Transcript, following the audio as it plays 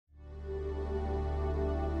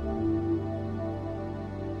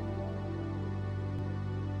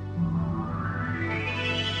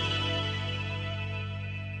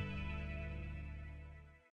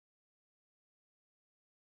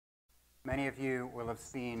Many of you will have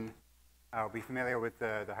seen, be familiar with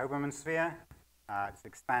the Hoberman sphere. It's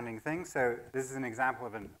expanding thing. So this is an example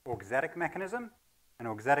of an auxetic mechanism. An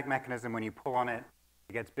auxetic mechanism, when you pull on it,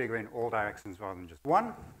 it gets bigger in all directions rather than just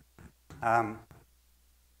one. Hoberman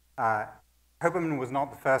was not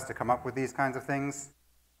the first to come up with these kinds of things.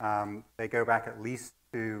 They go back at least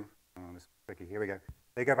to, this is tricky, here we go.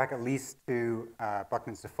 They go back at least to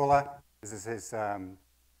Buckminster Fuller. This is his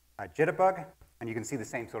jitterbug, and you can see the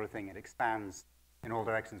same sort of thing. It expands in all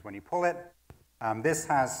directions when you pull it. This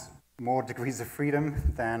has more degrees of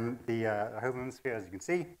freedom than the Hoberman sphere, as you can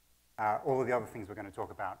see. All of the other things we're going to talk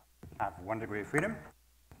about have 1 degree of freedom.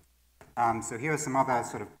 So here are some other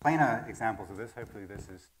sort of planar examples of this. Hopefully this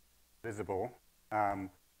is visible,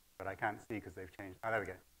 but I can't see because they've changed. Oh, there we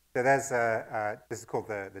go. So there's this is called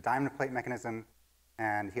the diamond plate mechanism,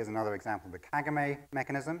 and here's another example of the Kagame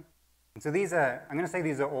mechanism. And so these are, I'm going to say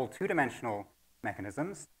these are all 2-dimensional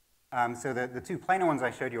mechanisms. So the 2 planar ones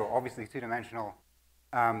I showed you are obviously 2-dimensional.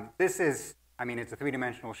 This is, I mean, it's a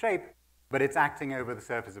 3-dimensional shape, but it's acting over the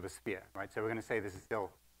surface of a sphere, right? So we're going to say this is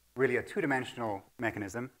still really a 2-dimensional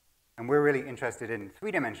mechanism, and we're really interested in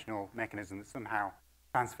 3-dimensional mechanisms that somehow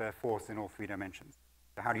transfer force in all 3 dimensions.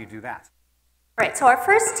 So how do you do that? Right, so our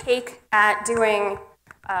first take at doing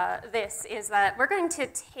this is that we're going to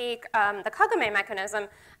take the Kagame mechanism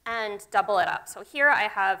and double it up. So here I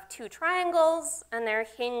have 2 triangles, and they're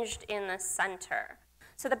hinged in the center.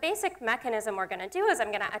 So the basic mechanism we're going to do is I'm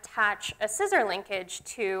going to attach a scissor linkage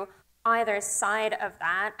to either side of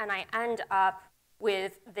that, and I end up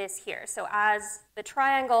with this here. So as the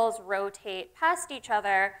triangles rotate past each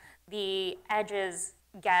other, the edges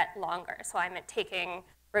get longer. So I'm taking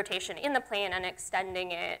rotation in the plane and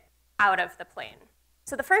extending it out of the plane.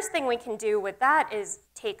 So the first thing we can do with that is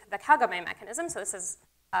take the Kagame mechanism. So this is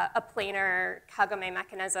a planar Kagame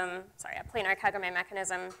mechanism,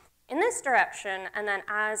 in this direction, and then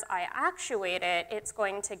as I actuate it, it's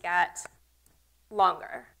going to get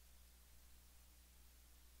longer.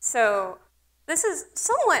 So this is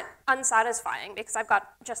somewhat unsatisfying because I've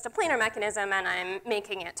got just a planar mechanism and I'm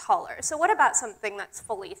making it taller. So what about something that's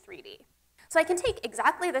fully 3D? So I can take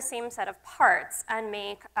exactly the same set of parts and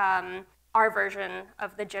make our version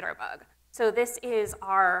of the jitterbug. So this is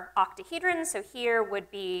our octahedron. So here would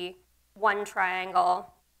be 1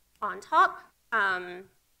 triangle on top,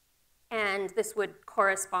 and this would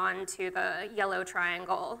correspond to the yellow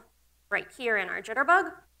triangle right here in our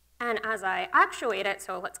jitterbug. And as I actuate it,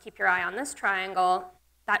 so let's keep your eye on this triangle,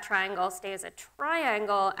 that triangle stays a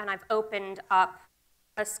triangle, and I've opened up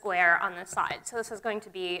a square on the side. So this is going to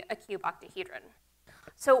be a cube octahedron.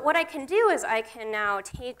 So what I can do is I can now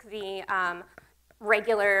take the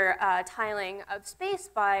regular tiling of space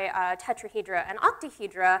by tetrahedra and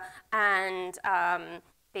octahedra and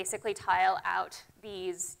basically tile out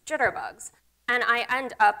these jitterbugs. And I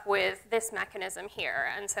end up with this mechanism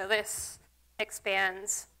here. And so this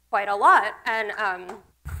expands quite a lot. And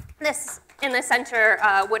this in the center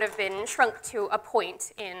would have been shrunk to a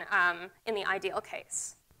point in the ideal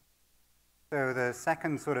case. So the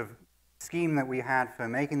second sort of scheme that we had for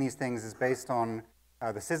making these things is based on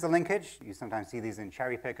the scissor linkage. You sometimes see these in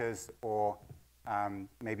cherry pickers, or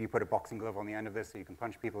maybe you put a boxing glove on the end of this so you can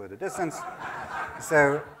punch people at a distance.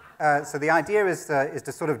 So the idea is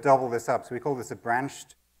to sort of double this up. So we call this a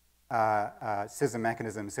branched scissor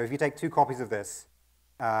mechanism. So if you take 2 copies of this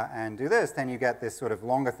and do this, then you get this sort of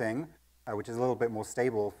longer thing, which is a little bit more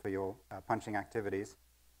stable for your punching activities.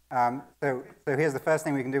 So here's the first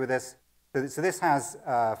thing we can do with this. So this has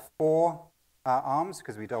 4 arms,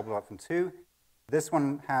 because we doubled up from 2. This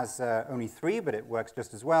one has only 3, but it works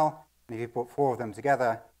just as well. And if you put 4 of them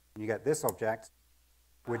together, you get this object,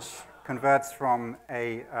 which converts from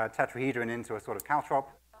a tetrahedron into a sort of caltrop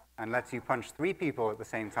and lets you punch 3 people at the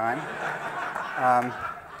same time.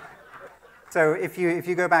 So if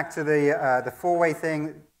you go back to the 4-way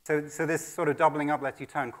thing, so this sort of doubling up lets you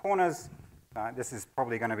turn corners. This is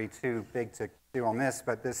probably going to be too big to do on this,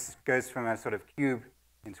 but this goes from a sort of cube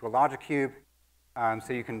into a larger cube.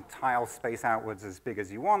 So you can tile space outwards as big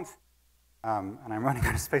as you want. And I'm running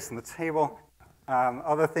out of space on the table.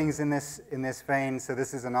 Other things in this vein, so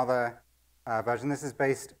this is another version. This is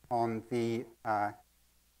based on the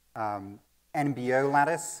NBO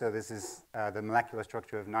lattice. So this is the molecular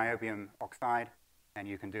structure of niobium oxide, and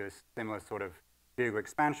you can do a similar sort of bigger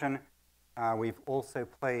expansion. We've also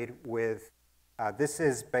played with, this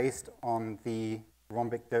is based on the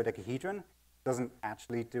rhombic dodecahedron. Doesn't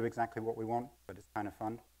actually do exactly what we want, but it's kind of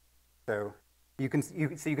fun. So you can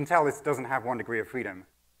tell this doesn't have 1 degree of freedom.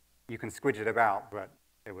 You can squidge it about, but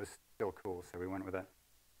it was still cool, so we went with it.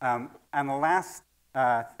 And the last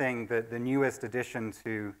thing, the newest addition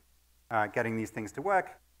to getting these things to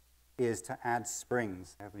work is to add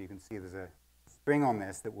springs. Hopefully you can see there's a spring on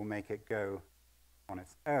this that will make it go on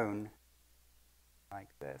its own like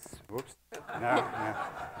this. Whoops. No.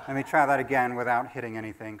 Let me try that again without hitting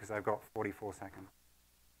anything because I've got 44 seconds.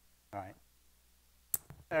 All right.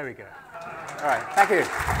 There we go. All right. Thank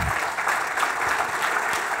you.